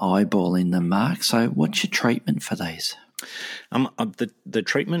eyeballing them, Mark. So what's your treatment for these? The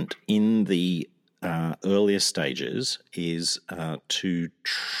treatment in the earlier stages is to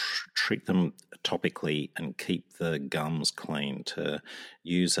treat them topically and keep the gums clean, to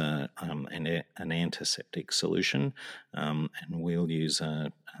use an antiseptic solution, and we'll use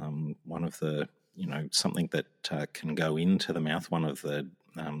one of the, something that can go into the mouth, one of the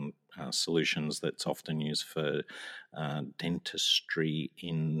solutions that's often used for dentistry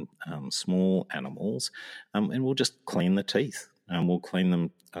in small animals, and we'll just clean the teeth. We'll clean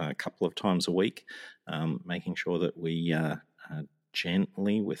them a couple of times a week, making sure that we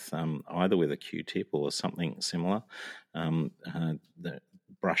gently, with either with a Q-tip or something similar,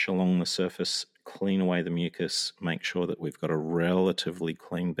 brush along the surface, clean away the mucus, make sure that we've got a relatively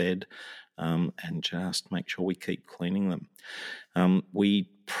clean bed, and just make sure we keep cleaning them. We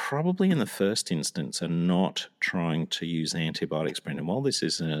probably in the first instance are not trying to use antibiotics, Brendan. While this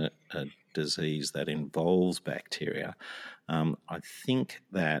is a disease that involves bacteria, I think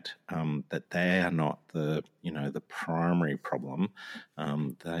that they are not the primary problem.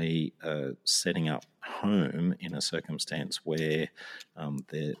 They are setting up home in a circumstance where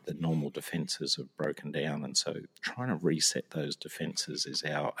the normal defences have broken down, and so trying to reset those defences is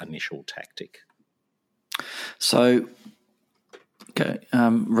our initial tactic. So,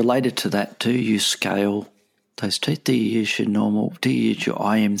 related to that, do you scale those teeth? Do you use your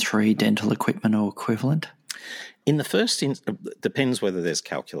IM3 dental equipment or equivalent? In the first instance, depends whether there's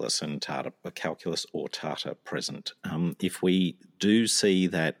calculus or tartar present. If we do see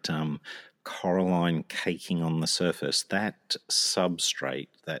that coralline caking on the surface, that substrate,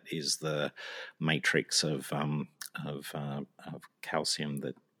 that is the matrix of calcium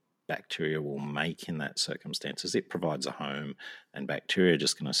that bacteria will make in that circumstances, it provides a home, and bacteria are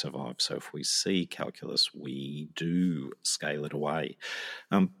just going to survive. So if we see calculus, we do scale it away.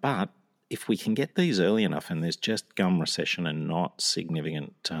 But if we can get these early enough and there's just gum recession and not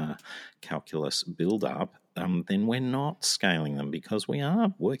significant calculus build-up, then we're not scaling them because we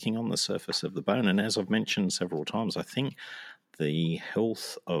are working on the surface of the bone. And as I've mentioned several times, I think the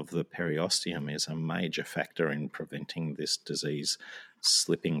health of the periosteum is a major factor in preventing this disease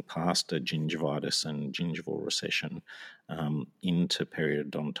slipping past a gingivitis and gingival recession into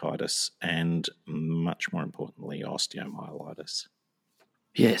periodontitis and, much more importantly, osteomyelitis.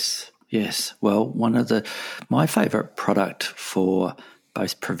 Yes. Well, my favourite product for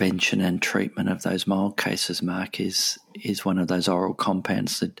both prevention and treatment of those mild cases, Mark, is one of those oral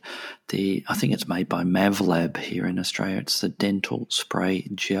compounds that I think it's made by Mavlab here in Australia. It's the Dental Spray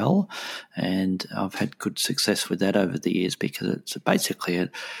Gel, and I've had good success with that over the years because it's basically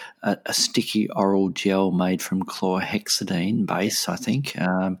a sticky oral gel made from chlorhexidine base, I think,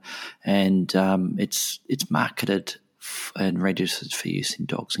 and it's marketed and registered for use in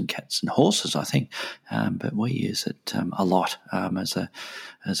dogs and cats and horses, I think, but we use it a lot as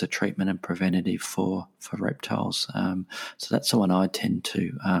a treatment and preventative for reptiles. So that's the one I tend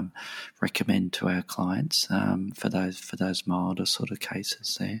to recommend to our clients for those milder sort of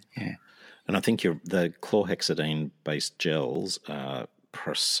cases there. Yeah, and I think the chlorhexidine-based gels are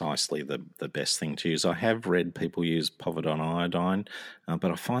precisely the best thing to use. I have read people use povidone iodine,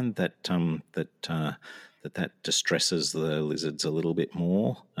 but I find that that distresses the lizards a little bit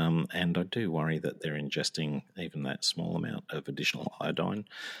more, and I do worry that they're ingesting even that small amount of additional iodine.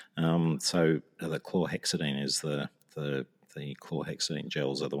 So the chlorhexidine is the chlorhexidine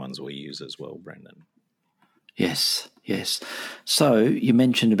gels are the ones we use as well, Brendan. Yes. So you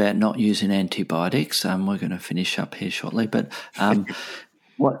mentioned about not using antibiotics. We're going to finish up here shortly, but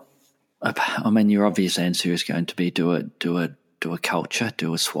your obvious answer is going to be do a culture,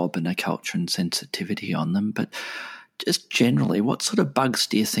 do a swab and a culture and sensitivity on them. But just generally, what sort of bugs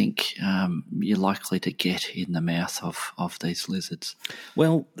do you think you're likely to get in the mouth of these lizards?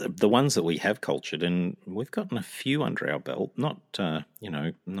 Well, the ones that we have cultured, and we've gotten a few under our belt, not a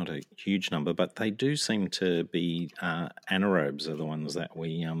huge number, but they do seem to be anaerobes are the ones that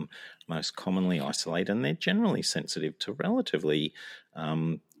we most commonly isolate, and they're generally sensitive to relatively,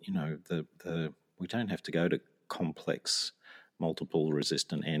 we don't have to go to complex multiple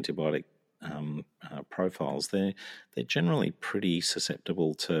resistant antibiotic profiles. They're generally pretty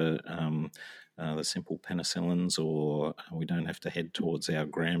susceptible to the simple penicillins, or we don't have to head towards our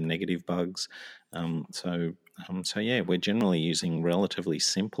gram-negative bugs. So we're generally using relatively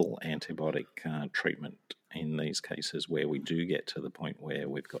simple antibiotic treatment in these cases where we do get to the point where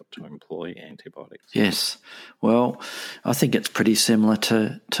we've got to employ antibiotics. Yes. Well, I think it's pretty similar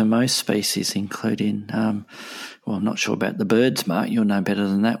to most species, including, I'm not sure about the birds, Mark, you'll know better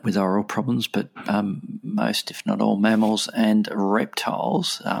than that with oral problems, but most, if not all, mammals and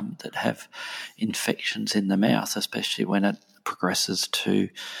reptiles that have infections in the mouth, especially when it progresses to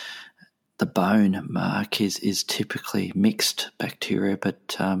the bone, Mark, is typically mixed bacteria, but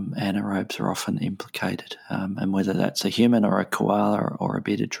anaerobes are often implicated. And whether that's a human or a koala or a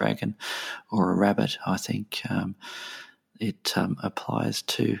bearded dragon or a rabbit, I think it applies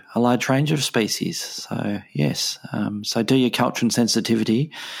to a large range of species. So, yes. So do your culture and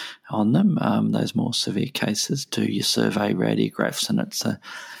sensitivity on them, those more severe cases. Do your survey radiographs, and it's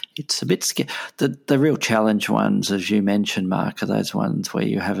a bit scary. The real challenge ones, as you mentioned, Mark, are those ones where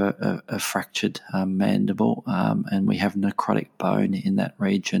you have a fractured mandible and we have necrotic bone in that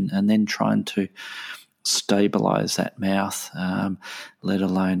region, and then trying to stabilise that mouth, let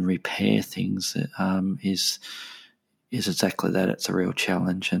alone repair things, is exactly that. It's a real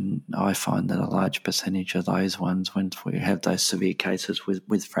challenge, and I find that a large percentage of those ones, when we have those severe cases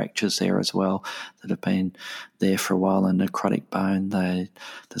with fractures there as well that have been there for a while and necrotic bone,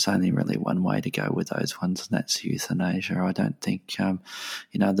 there's only really one way to go with those ones, and that's euthanasia. I don't think,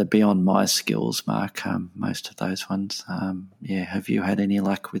 they're beyond my skills, Mark, most of those ones. Have you had any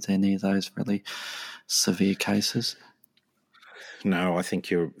luck with any of those really severe cases? No, I think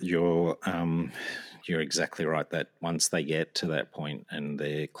you're exactly right, that once they get to that point and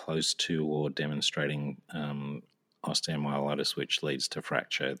they're close to or demonstrating osteomyelitis, which leads to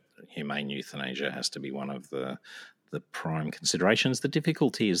fracture, humane euthanasia has to be one of the prime considerations. The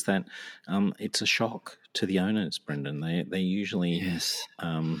difficulty is that it's a shock to the owners, Brendan. They usually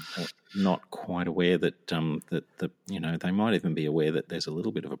not quite aware that they might even be aware that there's a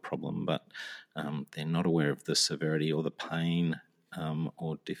little bit of a problem, but they're not aware of the severity or the pain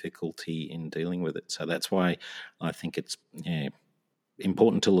or difficulty in dealing with it. So that's why I think it's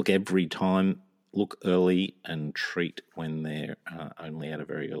important to look early and treat when they're only at a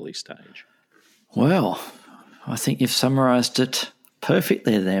very early stage. Well, I think you've summarised it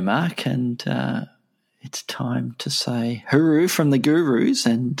perfectly there, Mark, and it's time to say hooroo from the gurus,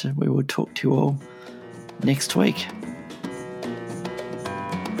 and we will talk to you all next week.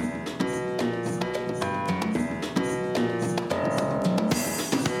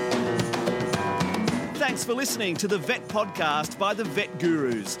 Thanks for listening to the Vet Podcast by the Vet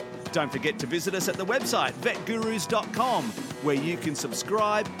Gurus. Don't forget to visit us at the website vetgurus.com, where you can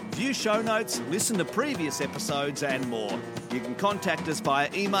subscribe, view show notes, listen to previous episodes and more. You can contact us via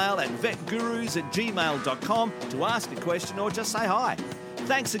email at vetgurus@gmail.com to ask a question or just say hi.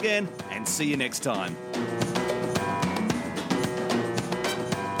 Thanks again, and see you next time.